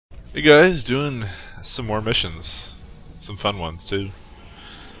Hey guys, doing some more missions. Some fun ones too.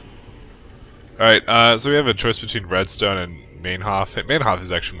 Alright, so we have a choice between Redstone and Mainhof. Mainhof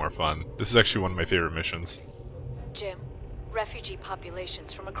is actually more fun. This is actually one of my favorite missions. Jim, refugee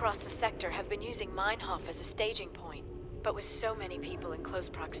populations from across the sector have been using Meinhof as a staging point. But with so many people in close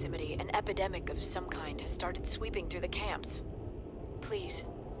proximity, an epidemic of some kind has started sweeping through the camps. Please,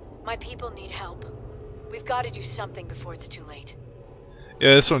 my people need help. We've got to do something before it's too late.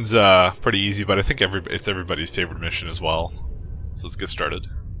 Yeah, this one's pretty easy, but I think it's everybody's favorite mission as well. So let's get started.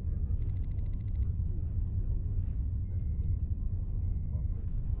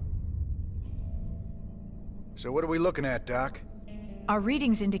 So what are we looking at, Doc? Our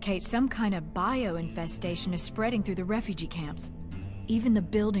readings indicate some kind of bio-infestation is spreading through the refugee camps. Even the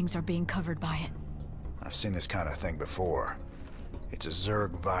buildings are being covered by it. I've seen this kind of thing before. It's a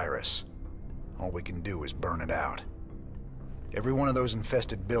Zerg virus. All we can do is burn it out. Every one of those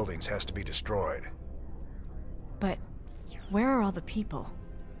infested buildings has to be destroyed. But where are all the people?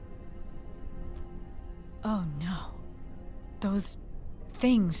 Oh no. Those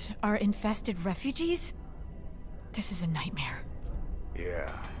things are infested refugees? This is a nightmare.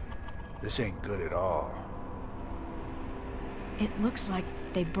 Yeah, this ain't good at all. It looks like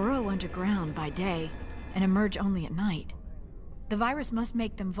they burrow underground by day and emerge only at night. The virus must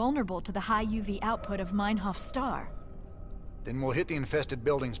make them vulnerable to the high UV output of Meinhof's star. Then we'll hit the infested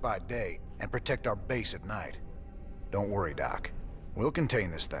buildings by day and protect our base at night. Don't worry, Doc. We'll contain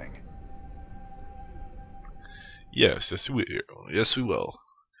this thing. Yes, we will. Yes, we will.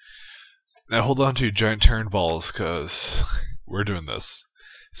 Now hold on to your giant turn balls, cause we're doing this.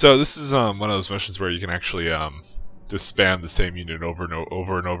 So this is one of those missions where you can actually just spam the same unit over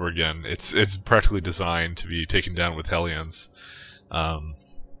and over again. It's practically designed to be taken down with Hellions.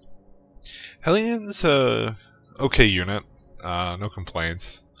 Hellions, okay unit. No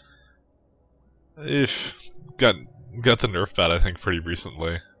complaints. If got the nerf bat, I think, pretty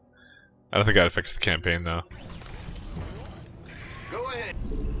recently. I don't think I'd fix the campaign though. Go ahead.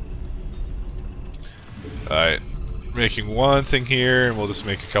 Alright, making one thing here, and we'll just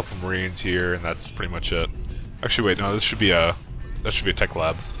make a couple Marines here, and that's pretty much it. Actually, wait, no, that should be a tech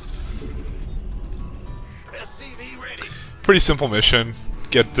lab. SCV ready. Pretty simple mission.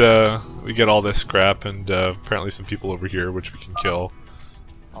 We get all this scrap and apparently some people over here, which we can kill.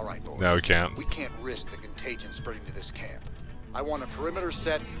 All right, boys. No, we can't. We can't risk the contagion spreading to this camp. I want a perimeter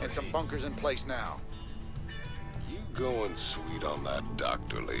set and some bunkers in place now. You going sweet on that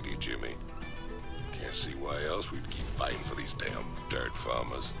doctor lady, Jimmy. Can't see why else we'd keep fighting for these damn dirt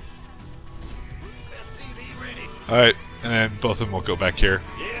farmers. SCV ready. Alright, and then both of them will go back here.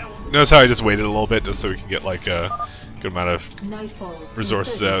 Yeah. Notice how I just waited a little bit just so we can get like a good amount of Nightfall.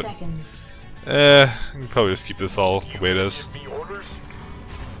 resources out. Seconds. I can probably just keep this all the way it is.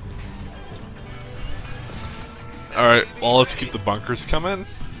 Alright, well let's keep the bunkers coming.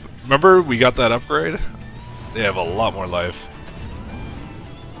 Remember we got that upgrade? They have a lot more life.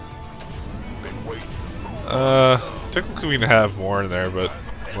 Technically we can have more in there, but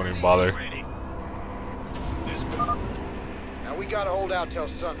won't even bother. Now we gotta hold out till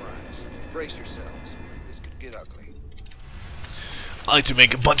sunrise. Brace yourselves. This could get ugly. I like to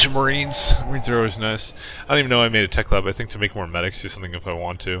make a bunch of Marines. Marines are always nice. I don't even know I made a tech lab. I think to make more medics, do something if I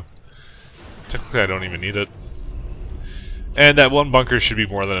want to. Technically I don't even need it. And that one bunker should be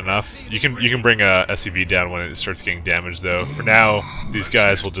more than enough. You can bring a SCV down when it starts getting damaged though. For now, these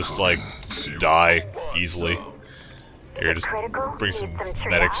guys will just like die easily. Here, just bring some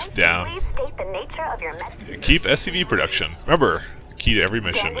medics down. Keep SCV production. Remember, the key to every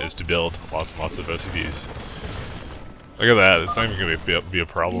mission is to build lots and lots of SCVs. Look at that, it's not even going to be a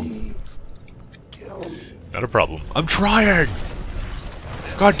problem. Not a problem. I'm trying!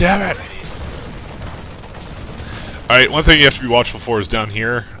 God damn it! Alright, one thing you have to be watchful for is down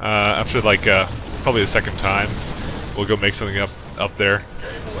here. After like, probably the second time, we'll go make something up there.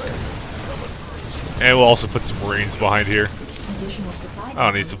 And we'll also put some Marines behind here. I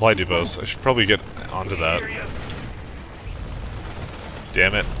don't need supply depots. I should probably get onto that.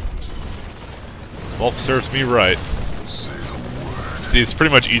 Damn it. Well, serves me right. See, it's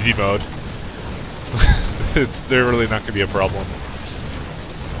pretty much easy mode. They're really not going to be a problem.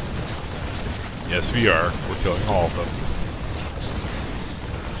 Yes, we are. We're killing all of them.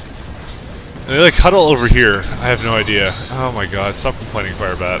 And they like huddle over here. I have no idea. Oh my god, stop complaining,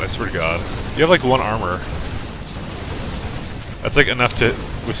 Firebat. I swear to god. You have like one armor. That's like enough to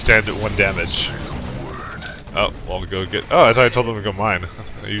withstand one damage. Oh, well, we'll go get... Oh, I thought I told them to go mine.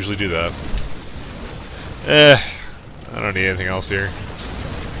 I usually do that. I don't need anything else here.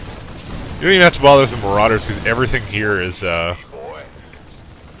 You don't even have to bother with the Marauders because everything here is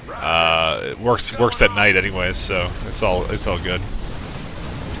It works at night anyways, so it's all good.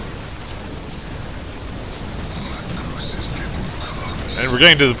 And we're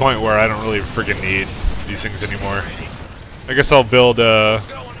getting to the point where I don't really freaking need these things anymore. I guess I'll build an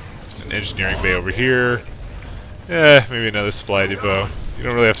engineering bay over here. Maybe another supply depot. You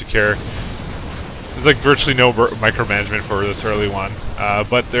don't really have to care. There's like virtually no micromanagement for this early one,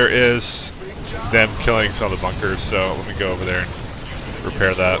 but there is them killing some of the bunkers, so let me go over there and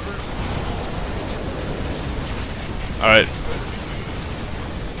repair that. Alright.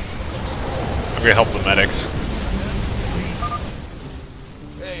 I'm gonna help the medics.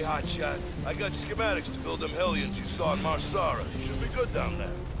 Hey, hotshot. I got schematics to build them Hellions you saw in Marsara. Should be good down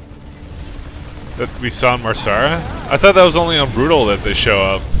there. That we saw in Marsara? I thought that was only on Brutal that they show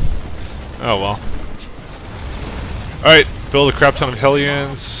up. Oh well. Alright, build a crap ton of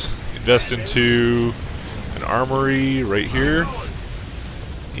Hellions. Invest into an armory right here.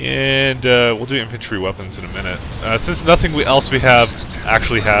 And we'll do infantry weapons in a minute. Since nothing else we have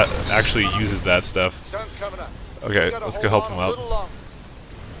actually uses that stuff. Sun's coming up. Okay, let's go help them out.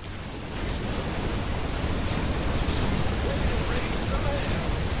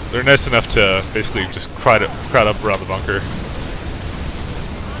 They're nice enough to basically just crowd up around the bunker.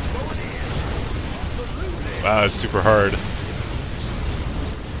 Wow, it's super hard.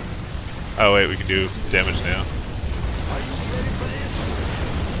 Oh wait, we can do damage now.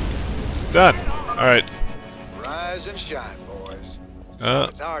 Done. Alright. Rise and shine, boys.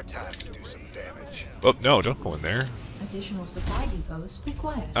 It's our time to do some damage. Oh, no, don't go in there. Additional supply depots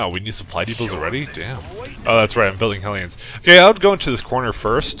required. Oh, we need supply depots already? Damn. Oh, that's right, I'm building Hellions. Okay, I would go into this corner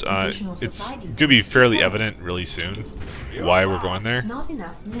first. It's going to be fairly evident really soon why we're going there. Not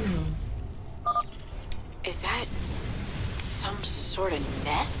enough minerals. Is that some sort of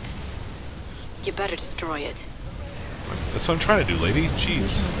nest? You better destroy it. That's what I'm trying to do, lady.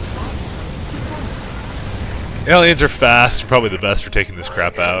 Jeez. Aliens are fast, probably the best for taking this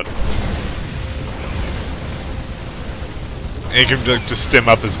crap out. And you can just stim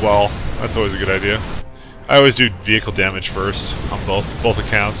up as well. That's always a good idea. I always do vehicle damage first on both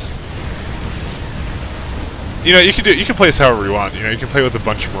accounts. You know, you can play this however you want. You know, you can play with a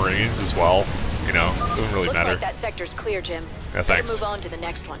bunch of Marines as well. You know, it doesn't really matter. Looks like that sector's clear, Jim. Yeah, thanks. Move on to the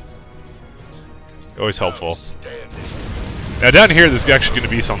next one. Always helpful. Now down here, there's actually going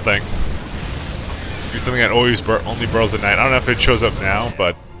to be something. Be something that only burrows at night. I don't know if it shows up now,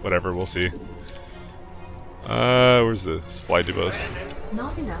 but whatever, we'll see. Where's the supply depots?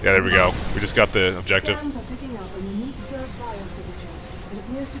 Not enough. Yeah, there we go. We just got the objective. Scans are picking up a unique Zerg biosignature. It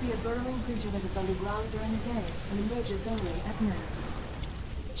appears to be a burrowing creature that is underground during the day and emerges only at night.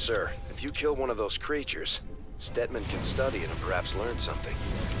 Sir, if you kill one of those creatures, Stetman can study it and perhaps learn something.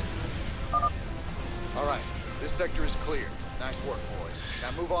 All right, this sector is clear. Nice work, boys.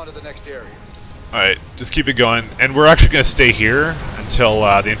 Now move on to the next area. Alright, just keep it going. And we're actually going to stay here until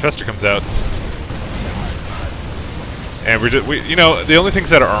the Infestor comes out. And you know, the only things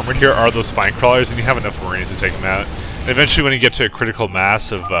that are armored here are those spine crawlers, and you have enough Marines to take them out. And eventually when you get to a critical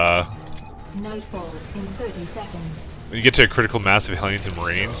mass of, Nightfall in 30 seconds. when you get to a critical mass of Hellions and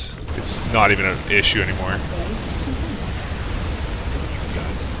Marines, it's not even an issue anymore.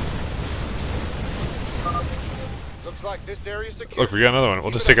 Looks like this area's secure. Look, we got another one.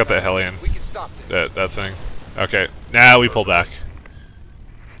 We'll just take out that Hellion. We can stop this. That thing. Okay, now we pull back.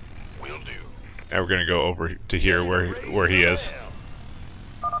 Will do. Now we're gonna go over to here where he is.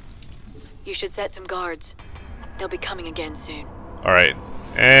 You should set some guards. They'll be coming again soon. Alright.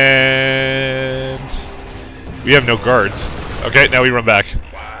 And we have no guards. Okay, now we run back.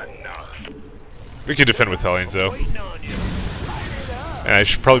 We can defend with Hellions though. And I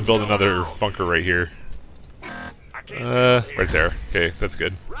should probably build another bunker right here. Right there. Okay, that's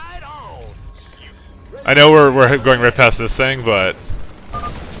good. I know we're going right past this thing, but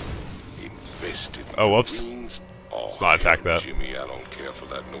oh, whoops. Let's not attack that. Jimmy, I don't care for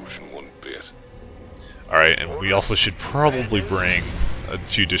that notion one bit. Alright, and we also should probably bring a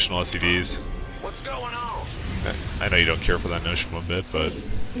few additional SCVs. What's going on? I know you don't care for that notion one bit, but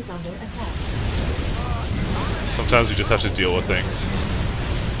Is under attack. sometimes we just have to deal with things.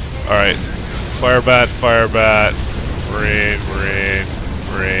 Alright. Firebat, Firebat, Marine, Marine,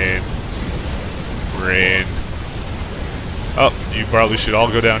 Marine, Marine. Oh, you probably should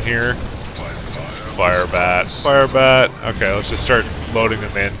all go down here. Firebat, Firebat. Okay, let's just start loading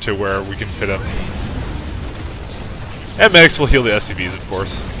them in to where we can fit them. And medics will heal the SCVs, of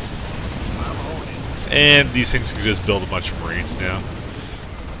course. And these things can just build a bunch of Marines now.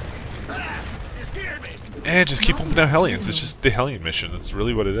 And just keep pumping out Hellions. It's just the Hellion mission. That's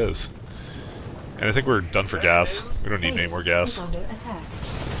really what it is. And I think we're done for gas. We don't need any more gas. Is under attack.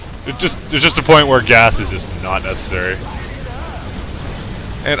 There's just a point where gas is just not necessary.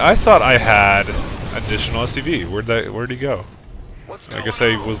 And I thought I had additional SCV. Where'd he go? I guess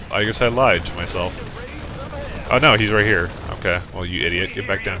I lied to myself. Oh no, he's right here. Okay, well you idiot, get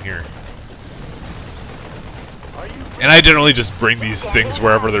back down here. And I generally just bring these things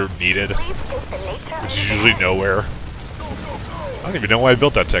wherever they're needed, which is usually nowhere. I don't even know why I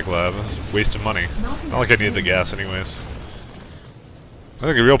built that tech lab. It's a waste of money. Not like I needed the gas anyways. I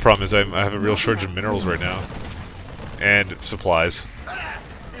think the real problem is I have a real shortage of minerals right now. And supplies.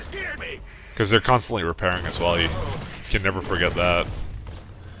 Because they're constantly repairing as well. You can never forget that.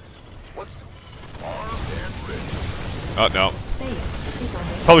 Oh, no.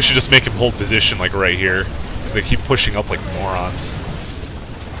 Probably should just make him hold position, like, right here. Because they keep pushing up like morons.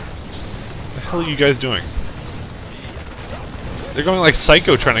 What the hell are you guys doing? They're going like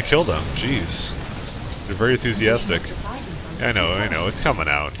psycho trying to kill them. Jeez. They're very enthusiastic. Yeah, I know. It's coming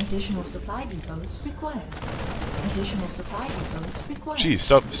out. Additional supply depots required. Additional supply depots required.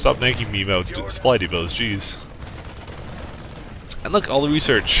 Jeez, stop nagging me about supply depots. Jeez. And look, all the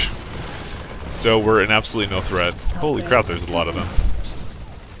research. So we're in absolutely no threat. Holy crap, there's a lot of them.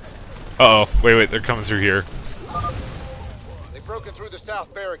 Uh-oh. Wait, they're coming through here. They've broken through the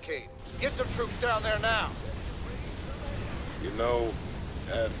south barricade. Get some troops down there now. You know,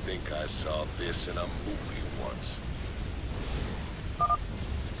 I think I saw this in a movie once.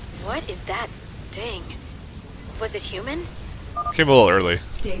 What is that thing? Was it human? Came a little early.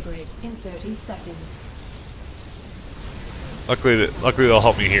 Daybreak in 30 seconds. Luckily they'll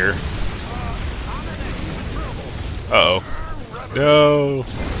help me here. Uh-oh. No!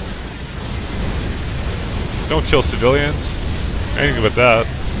 Don't kill civilians. Anything about that.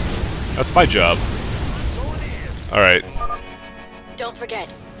 That's my job. Alright. Don't forget,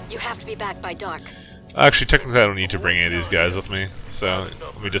 you have to be back by dark. Actually, technically I don't need to bring any of these guys with me. So,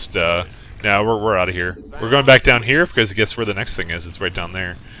 let me just, now we're out of here. We're going back down here because guess where the next thing is? It's right down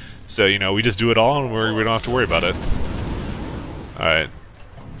there. So, you know, we just do it all and we don't have to worry about it. Alright.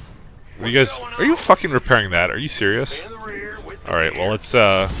 Are you fucking repairing that? Are you serious? Alright, well let's,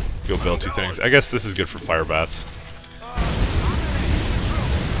 go build two things. I guess this is good for fire bats.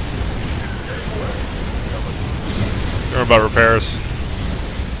 Don't worry about repairs.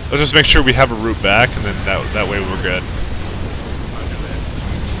 Let's just make sure we have a route back, and then that way we're good.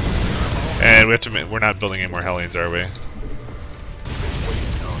 And we have to. We're not building any more Hellions, are we?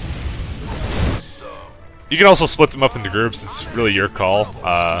 You can also split them up into groups. It's really your call.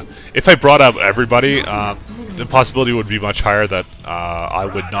 If I brought up everybody, the possibility would be much higher that I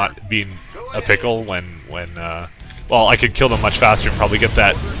would not be in a pickle when well, I could kill them much faster and probably get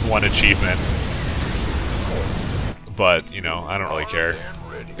that one achievement. But you know, I don't really care.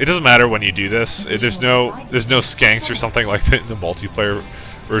 It doesn't matter when you do this. There's no skanks or something like that in the multiplayer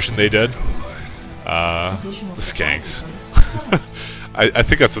version they did. The skanks. I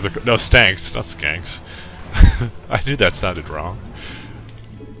think that's what they're... No, stanks, not skanks. I knew that sounded wrong.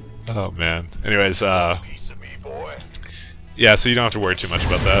 Oh, man. Anyways, yeah, so you don't have to worry too much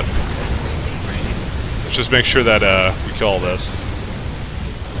about that. Let's just make sure that, we kill all this.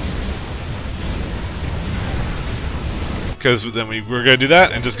 Because then we're going to do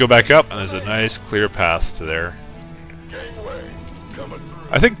that and just go back up, and there's a nice clear path to there.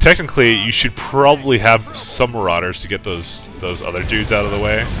 I think technically you should probably have some marauders to get those other dudes out of the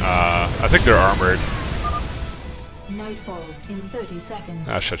way. I think they're armored. Nightfall in 30 seconds.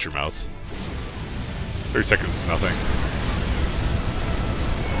 Ah, shut your mouth. 30 seconds is nothing.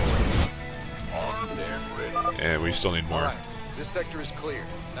 And we still need more. Right. This sector is clear.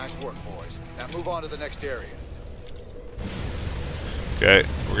 Nice work, boys. Now move on to the next area. Okay,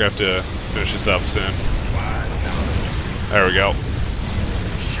 we're gonna have to finish this up soon. There we go.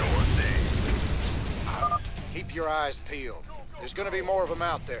 Keep your eyes peeled. There's gonna be more of them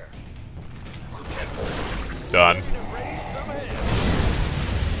out there. Done.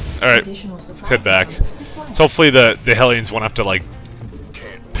 Alright, let's head back. So hopefully the Hellions won't have to, like,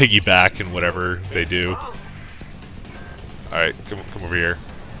 piggyback and whatever they do. Alright, come over here.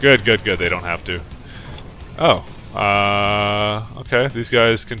 Good, they don't have to. Oh. Okay, these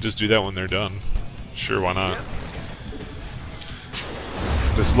guys can just do that when they're done. Sure, why not?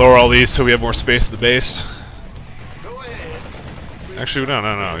 Just lower all these so we have more space at the base. Actually,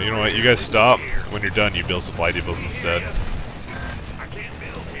 no. You know what? You guys stop. When you're done, you build supply depots instead.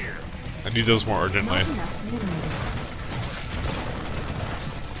 I need those more urgently.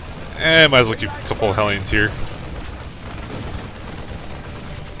 And might as well keep a couple of Hellions here.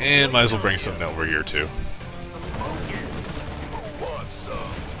 And might as well bring something over here, too.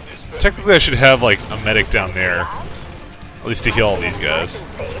 Technically, I should have, like, a medic down there. At least to heal all these guys. Base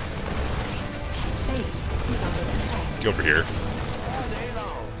is under attack. Get over here.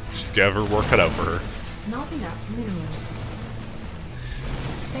 She's got her work cut out for her. Not enough minerals.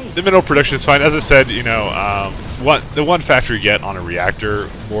 Base The mineral production is fine. As I said, you know, the one factor you get on a reactor,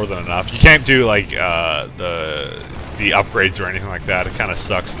 more than enough. You can't do like the upgrades or anything like that. It kind of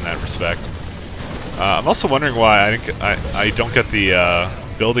sucks in that respect. I'm also wondering why I don't get the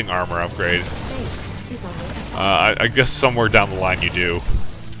building armor upgrade. base is under attack. I guess somewhere down the line you do.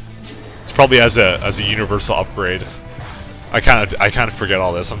 It's probably as a universal upgrade. I kind of forget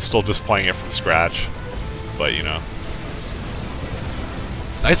all this. I'm still just playing it from scratch, but you know.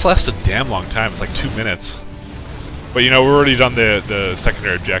 Nights last a damn long time. It's like 2 minutes. But you know, we've already done the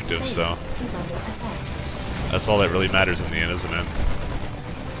secondary objectives, so Base is under attack. that's all that really matters in the end, isn't it?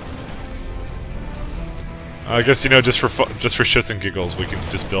 I guess, you know, just for shits and giggles, we can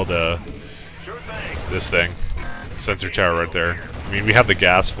just build this thing, sensor tower right there. I mean, we have the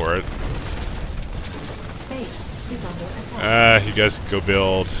gas for it. Base is under attack. You guys can go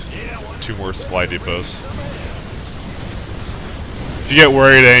build 2 more supply depots. If you get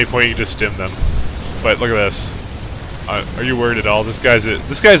worried at any point, you just stim them. But look at this. Are you worried at all? This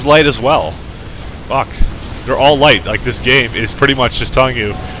guy's light as well. Fuck. They're all light. Like, this game is pretty much just telling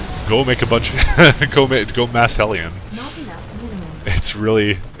you, go make a bunch of go mass Hellion. Not enough minerals. It's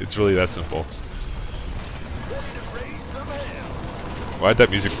really that simple. Why'd that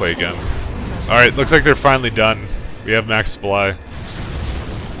music play again? Alright, looks like they're finally done. We have max supply.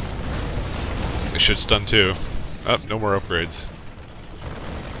 They should stun too. Oh, no more upgrades.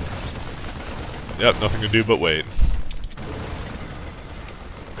 Yep, nothing to do but wait.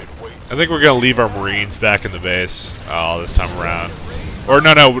 I think we're gonna leave our Marines back in the base this time around. Or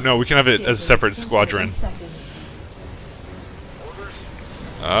no, we can have it as a separate squadron. Seconds.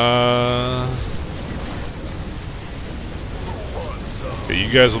 Okay, you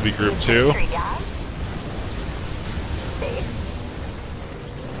guys will be group 2.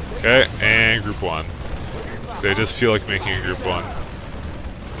 Okay, and group 1. So I just feel like making a group 1.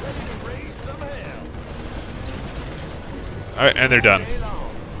 Alright, and they're done.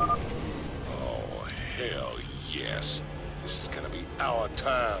 Oh, hell yes. This is gonna be our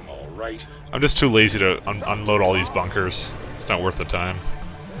time, alright? I'm just too lazy to unload all these bunkers. It's not worth the time.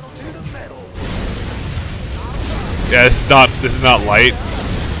 Yeah, this is not light.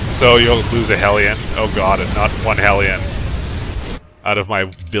 So you'll lose a Hellion. Oh god, and not one Hellion. Out of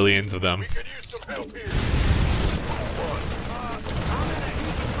my billions of them.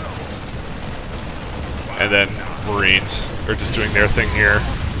 And then Marines are just doing their thing here.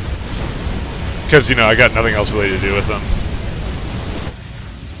 Because, you know, I got nothing else really to do with them.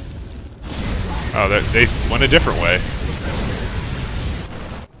 Oh, they went a different way.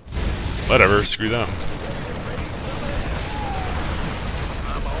 Whatever, screw them.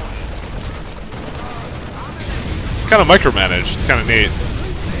 Kind of micromanaged, it's kind of neat.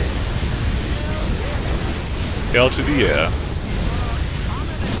 Hail to the yeah.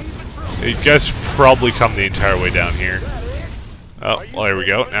 You guys should probably come the entire way down here. Oh, well, there we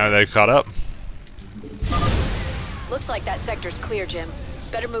go. Now they've caught up. Looks like that sector's clear, Jim.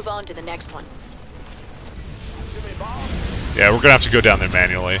 Better move on to the next one. Yeah, we're gonna have to go down there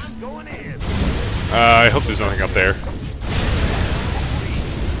manually. I hope there's nothing up there.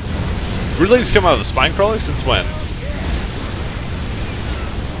 Really, just come out of the spine crawler? Since when?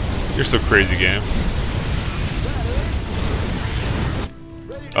 You're so crazy, game.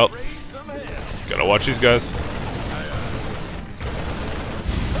 Oh. Gotta watch these guys.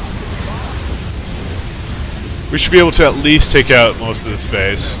 We should be able to at least take out most of the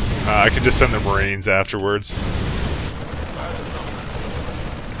space. I can just send the Marines afterwards.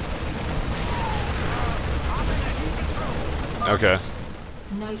 Okay.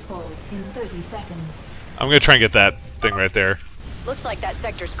 Nightfall in 30 seconds. I'm gonna try and get that thing right there. Looks like that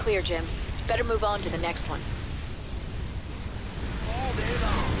sector's clear, Jim. Better move on to the next one.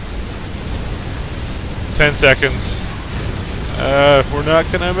 10 seconds. We're not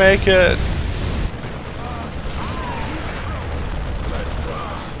gonna make it.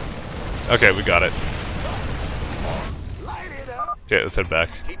 Okay, we got it. Okay, let's head back.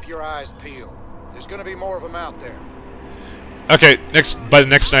 Keep your eyes peeled. There's gonna be more of them out there. Okay, by the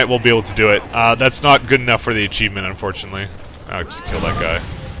next night we'll be able to do it. That's not good enough for the achievement, unfortunately. I'll just kill that guy.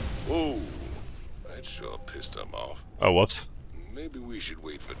 Whoa, that sure pissed him off. Oh, whoops. Maybe we should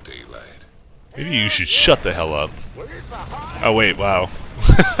wait for daylight. Maybe you should shut the hell up. Oh wait, wow.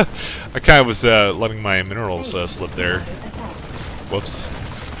 I kind of was letting my minerals slip there. Whoops.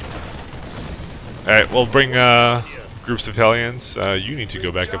 Alright, we'll bring groups of Hellions. You need to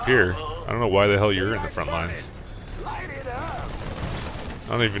go back up here. I don't know why the hell you're in the front lines.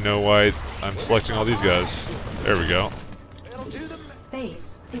 don't even know why I'm selecting all these guys. There we go.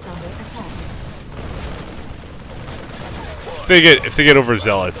 Base is under attack. So if they get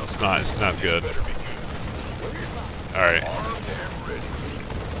overzealous, it's not good. All right.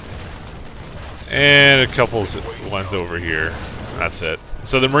 And a couple ones over here. That's it.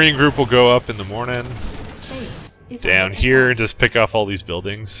 So the Marine group will go up in the morning. Base is Down under here attack. and just pick off all these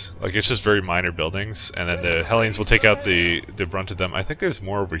buildings. Like, it's just very minor buildings. And then the Hellions will take out the brunt of them. I think there's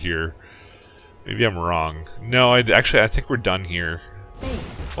more over here. Maybe I'm wrong. No, I think we're done here.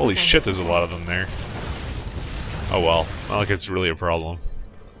 Base Holy is shit, under there's a attack. lot of them there. Oh well. Not like it's really a problem.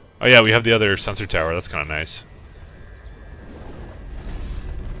 Oh yeah, we have the other sensor tower. That's kind of nice.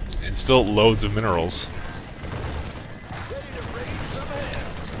 And still loads of minerals.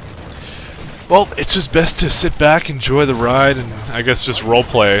 Well, it's just best to sit back, enjoy the ride, and I guess just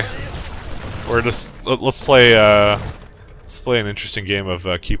roleplay. Or just let's play an interesting game of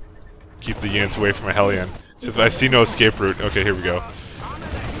keep the units away from a Hellion. So if I see no escape route, okay, here we go.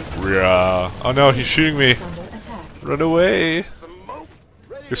 Oh no, he's shooting me! Is under attack. Run away!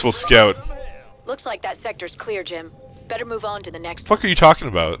 Guess we'll scout. Looks like that sector's clear, Jim. Better move on to the next What the fuck are you talking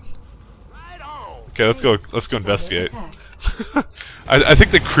about? Okay, let's go investigate. Is under attack. I think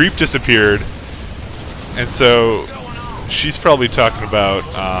the creep disappeared, and so she's probably talking about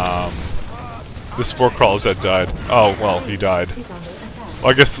the spore crawlers that died. Oh well, he died. Is under attack.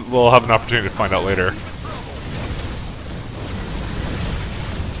 Well, I guess we'll have an opportunity to find out later.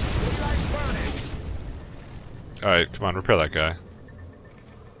 Alright, come on, repair that guy.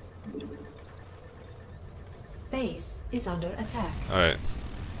 Base is under attack. Alright.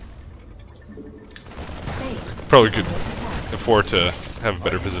 Base Probably is could under attack. afford to have a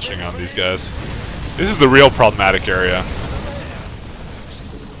better positioning on these guys. This is the real problematic area.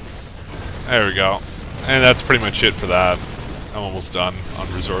 There we go. And that's pretty much it for that. I'm almost done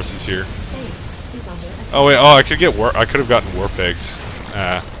on resources here. Base is under attack. Oh wait, oh I could have gotten war pigs.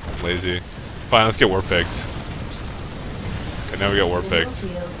 I'm lazy. Fine, let's get war pigs. Okay, now we got war pigs.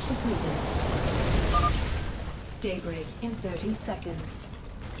 Mineral field completed. Daybreak in 30 seconds.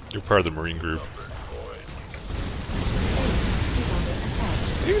 You're part of the Marine group. Base is under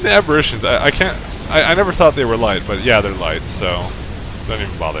attack. Even the aberrations, I never thought they were light, but yeah, they're light, so don't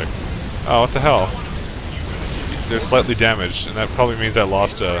even bother. Oh, what the hell? They're slightly damaged, and that probably means I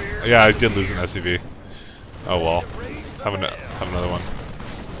lost a... Yeah, I did lose an SCV. Oh well. Have another one.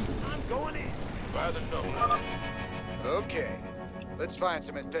 Okay, let's find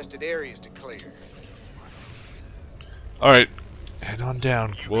some infested areas to clear. Alright, head on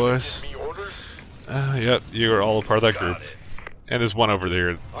down, boys. Yep, you're all a part of that group. And there's one over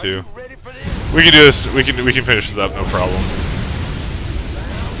there, too. We can do this, we can finish this up, no problem.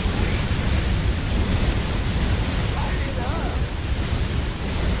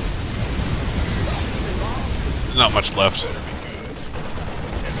 Not much left.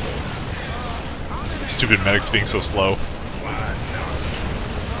 Stupid medics being so slow.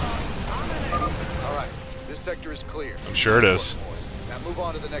 Alright, this sector is clear. I'm sure it is. Now move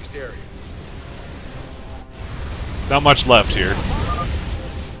on to the next area. Not much left here.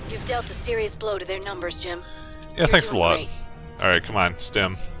 You've dealt a serious blow to their numbers, Jim. Yeah, thanks a doing lot. great. Alright, come on,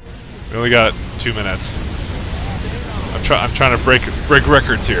 stim. We only got 2 minutes. I'm trying to break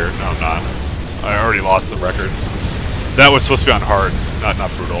records here. No, I'm not. I already lost the record. That was supposed to be on hard, not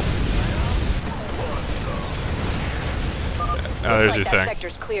brutal. Now there's your Looks like that thing.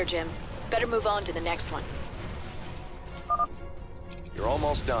 sector's clear, Jim. Better move on to the next one. You're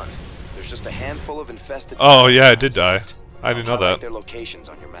almost done. There's just a handful of infested... Oh yeah, I did die. left. I didn't know I'll highlight that. their locations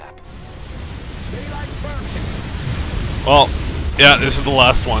on your map. Well, yeah, this is the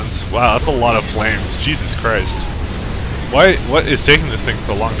last ones. Wow, that's a lot of flames. Jesus Christ. What is taking this thing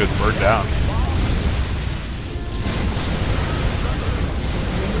so long to burn down?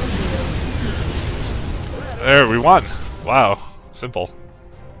 There, we won. Wow, simple.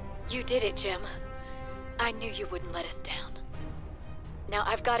 You did it, Jim. I knew you wouldn't let us down. Now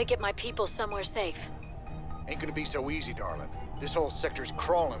I've got to get my people somewhere safe. Ain't gonna be so easy, darling. This whole sector's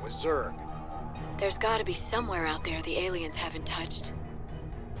crawling with Zerg. There's got to be somewhere out there the aliens haven't touched.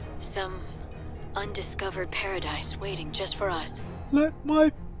 Some undiscovered paradise waiting just for us. Let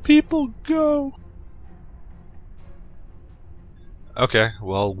my people go. Okay,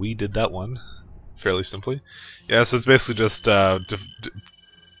 well, we did that one fairly simply. Yeah, so it's basically just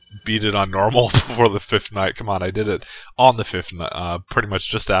beat it on normal before the 5th night. Come on, I did it on the 5th night, pretty much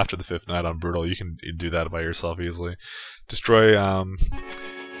just after the 5th night on brutal. You can do that by yourself easily. Destroy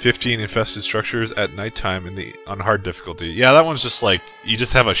 15 infested structures at nighttime on hard difficulty. Yeah, that one's just like you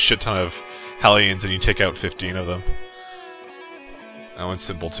just have a shit ton of Hellions and you take out 15 of them. That one's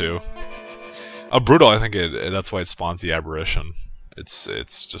simple too. Brutal, I think that's why it spawns the aberration.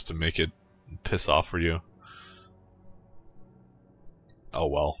 It's just to make it piss off for you. Oh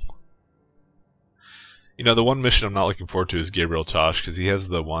well. You know, the one mission I'm not looking forward to is Gabriel Tosh, because he has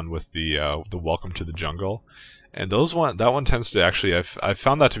the one with the Welcome to the Jungle, and that one tends to actually I've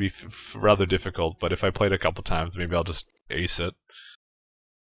found that to be rather difficult. But if I play it a couple times, maybe I'll just ace it.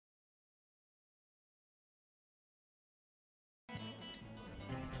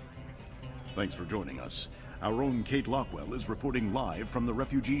 Thanks for joining us. Our own Kate Lockwell is reporting live from the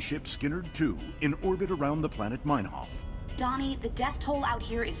refugee ship Skinnerd 2 in orbit around the planet Meinhof. Donnie, the death toll out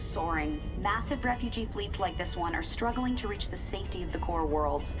here is soaring. Massive refugee fleets like this one are struggling to reach the safety of the core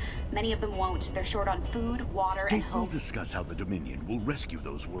worlds. Many of them won't. They're short on food, water, and hope. We'll discuss how the Dominion will rescue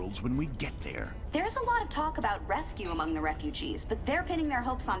those worlds when we get there. There's a lot of talk about rescue among the refugees, but they're pinning their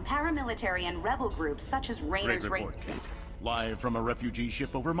hopes on paramilitary and rebel groups such as Rainer's Great report, Kate. Live from a refugee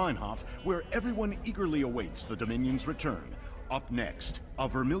ship over Meinhof, where everyone eagerly awaits the Dominion's return. Up next, a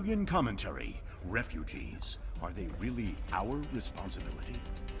Vermilion commentary. Refugees. Are they really our responsibility?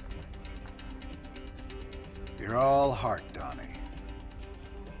 You're all heart, Donnie.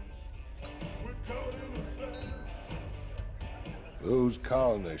 Those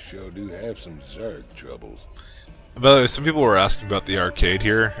colonists sure do have some Zerg troubles. By the way, some people were asking about the arcade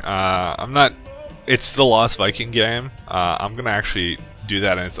here. I'm not... It's the Lost Viking game. I'm gonna actually do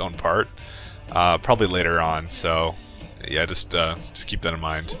that in its own part, probably later on. So, yeah, just keep that in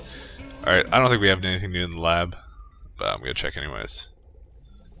mind. All right, I don't think we have anything new in the lab, but I'm gonna check anyways.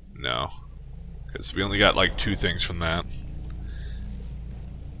 No, because we only got like 2 things from that.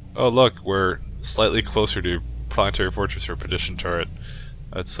 Oh look, we're slightly closer to Planetary Fortress or Perdition Turret.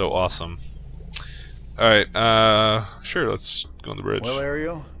 That's so awesome. Alright, sure, let's go on the bridge. Well,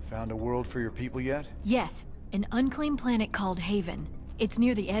 Ariel, found a world for your people yet? Yes, an unclaimed planet called Haven. It's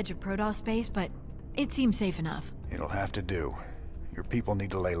near the edge of Protoss space, but it seems safe enough. It'll have to do. Your people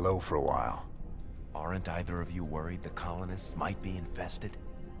need to lay low for a while. Aren't either of you worried the colonists might be infested?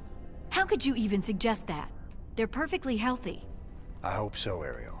 How could you even suggest that? They're perfectly healthy. I hope so,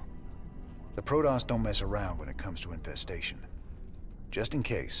 Ariel. The Protoss don't mess around when it comes to infestation. Just in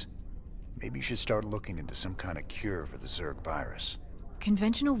case, maybe you should start looking into some kind of cure for the Zerg virus.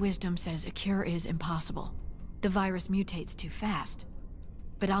 Conventional wisdom says a cure is impossible. The virus mutates too fast.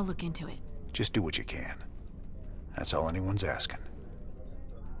 But I'll look into it. Just do what you can. That's all anyone's asking.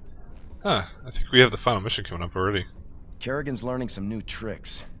 Huh, I think we have the final mission coming up already. Kerrigan's learning some new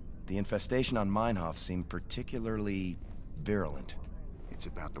tricks. The infestation on Meinhof seemed particularly virulent. It's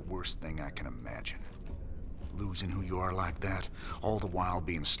about the worst thing I can imagine. Losing who you are like that, all the while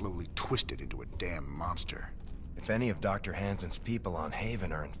being slowly twisted into a damn monster. If any of Dr. Hansen's people on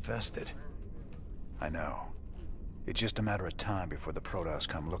Haven are infested. I know. It's just a matter of time before the Protoss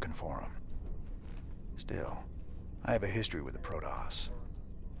come looking for him. Still, I have a history with the Protoss.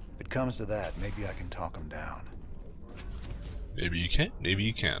 If it comes to that, maybe I can talk them down. Maybe you can, maybe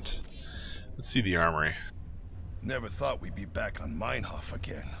you can't. Let's see the armory. Never thought we'd be back on Meinhof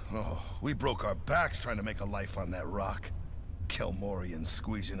again. Oh, we broke our backs trying to make a life on that rock. Kelmorians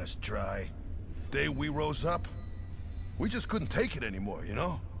squeezing us dry. Day we rose up, we just couldn't take it anymore, you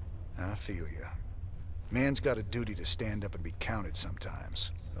know? I feel ya. Man's got a duty to stand up and be counted sometimes.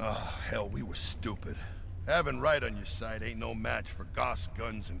 Oh, hell, we were stupid. Having right on your side ain't no match for Gauss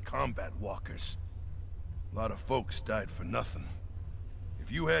guns and combat walkers. A lot of folks died for nothing.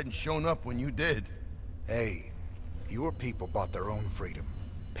 If you hadn't shown up when you did... Hey, your people bought their own freedom.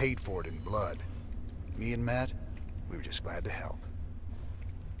 Paid for it in blood. Me and Matt, we were just glad to help.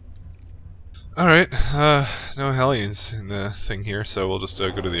 Alright, no Hellions in the thing here, so we'll just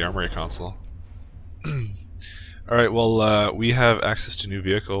go to the armory console. Alright, well, we have access to new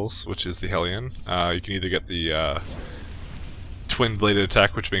vehicles, which is the Hellion. You can either get the twin-bladed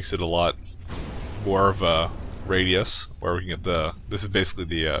attack, which makes it a lot more of a radius, where we can get the... This is basically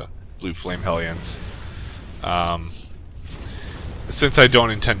the blue flame Hellions. Since I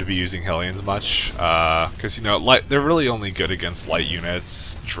don't intend to be using Hellions much, because, you know, they're really only good against light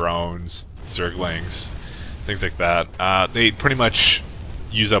units, drones, Zerglings, things like that. They pretty much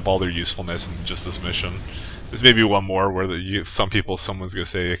use up all their usefulness in just this mission. There's maybe one more where someone's gonna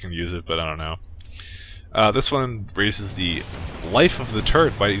say they can use it, but I don't know. This one raises the life of the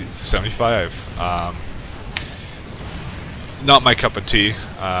turret by 75. Not my cup of tea.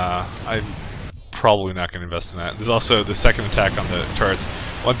 I'm probably not going to invest in that. There's also the second attack on the turrets.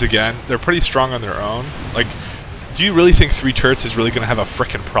 Once again, they're pretty strong on their own. Like, do you really think 3 turrets is really going to have a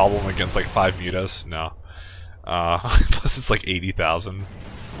frickin' problem against like 5 mutas? No. Plus it's like 80,000.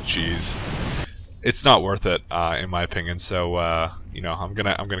 Jeez. it's not worth it, in my opinion. So you know, I'm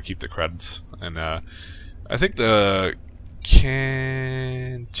gonna keep the credits, and I think the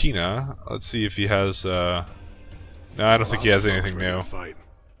cantina. Let's see if he has. No, I don't think he has anything new. Fight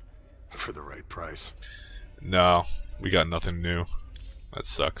for the right price. No, we got nothing new. That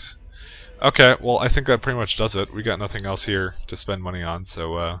sucks. Okay, well, I think that pretty much does it. We got nothing else here to spend money on,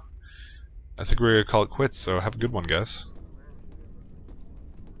 so I think we're gonna call it quits. So have a good one, guys.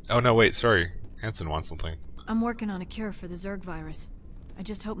 Oh no, wait, sorry. Hanson wants something. I'm working on a cure for the Zerg virus. I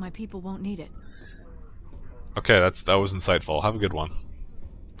just hope my people won't need it. Okay, that was insightful. Have a good one.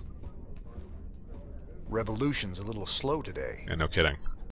 Revolution's a little slow today. Yeah, no kidding.